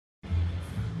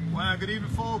Good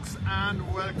evening, folks, and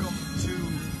welcome to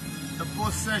the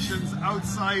bus sessions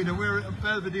outside. We're at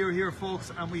Belvedere here,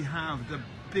 folks, and we have the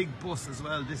big bus as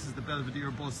well. This is the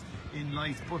Belvedere bus in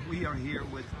light, but we are here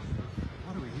with,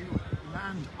 what are we here with?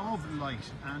 Land of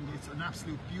Light, and it's an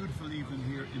absolute beautiful evening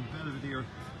here in Belvedere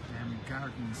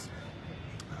Gardens,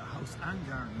 house and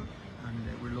garden. And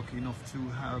we're lucky enough to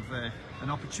have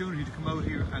an opportunity to come out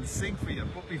here and sing for you.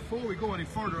 But before we go any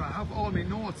further, I have all my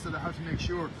notes that I have to make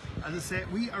sure. As I say,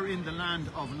 we are in the Land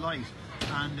of Light,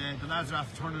 and the lads are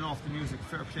after turning off the music.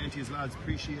 Fair play to you lads,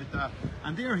 appreciate that.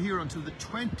 And they're here until the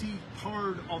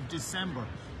 23rd of December.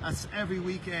 That's every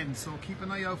weekend, so keep an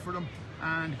eye out for them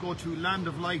and go to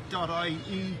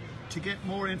landoflight.ie to get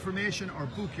more information or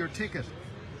book your ticket.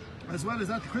 As well as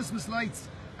that, the Christmas lights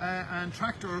and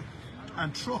tractor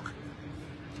and truck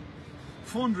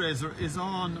fundraiser is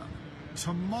on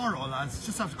tomorrow, lads.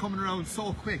 Just after coming around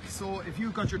so quick. So if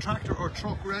you've got your tractor or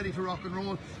truck ready to rock and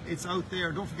roll, it's out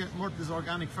there. Don't forget Murtagh's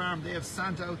Organic Farm. They have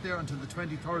Santa out there until the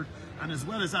 23rd. And as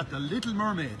well as that, the Little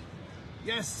Mermaid.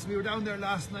 Yes, we were down there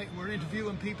last night and we were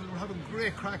interviewing people and we're having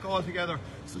great crack all together.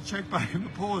 So check back in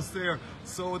the post there.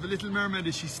 So the Little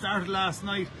Mermaid, she started last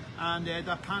night, and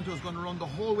that panto is going to run the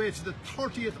whole way to the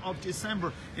 30th of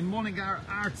December in Mullingar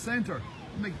Arts Centre.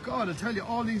 Oh my God, I tell you,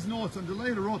 all these notes, I'm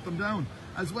delighted I wrote them down.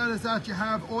 As well as that, you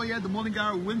have, oh yeah, the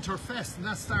Mullingar Winter Fest, and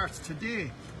that starts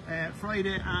today,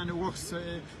 Friday, and it works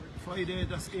Friday,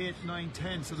 that's 8, 9,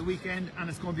 10, so the weekend, and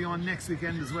it's going to be on next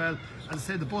weekend as well. As I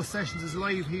said, the bus sessions is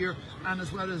live here, and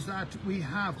as well as that, we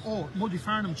have,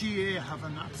 Multifarnham GA have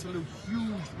an absolute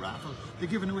huge raffle. They're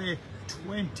giving away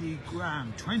 20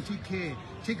 grand, 20k.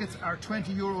 Tickets are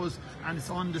 €20, and it's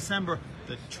on December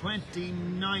the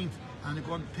 29th, and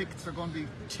tickets are going to be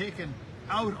taken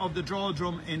out of the draw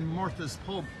drum in Murtagh's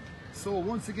Pub. So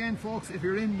once again, folks, if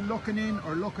you're looking in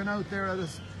or looking out there at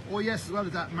us, oh yes, as well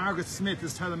as that, Margaret Smith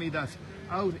is telling me that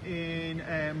out in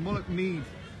Mullockmead,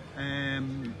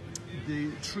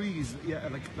 the trees, yeah,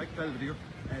 like Belvedere,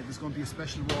 there's going to be a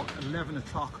special walk 11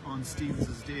 o'clock on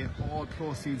Stevens's Day. All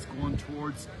proceeds going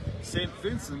towards St.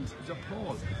 Vincent de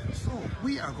Paul. So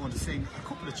we are going to sing a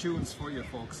couple of tunes for you,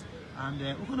 folks, and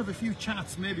we're going to have a few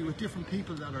chats maybe with different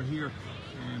people that are here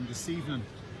this evening.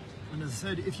 And as I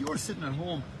said, if you're sitting at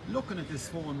home looking at this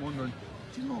phone wondering,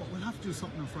 do you know, we'll have to do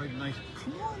something on Friday night,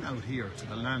 come on out here to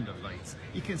the Land of Lights.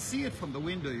 You can see it from the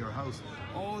window of your house.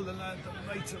 All the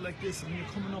lights are like this, and when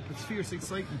you're coming up, it's fierce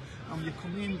exciting. And when you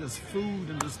come in, there's food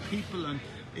and there's people, and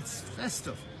it's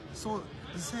festive. So,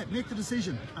 as I said, make the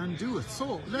decision and do it.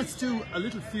 So, let's do a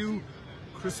little few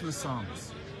Christmas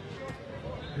songs.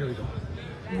 Here we go.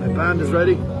 My band is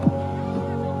ready. You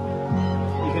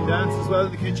can dance as well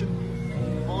in the kitchen.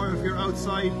 Or if you're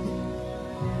outside, you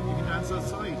can dance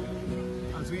outside,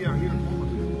 as we are here at the moment.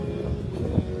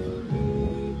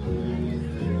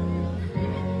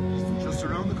 Just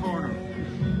around the corner.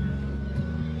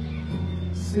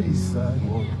 City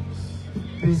sidewalks,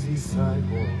 busy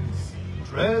sidewalks,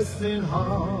 dressed in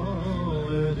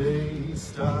holiday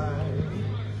style.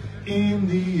 In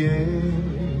the air,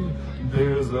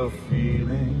 there's a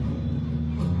feeling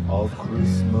of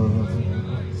Christmas.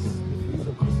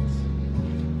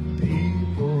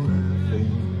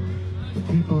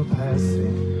 People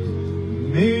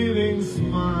passing, meeting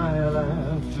smile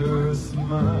after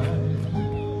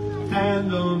smile,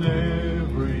 and on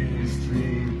every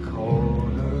street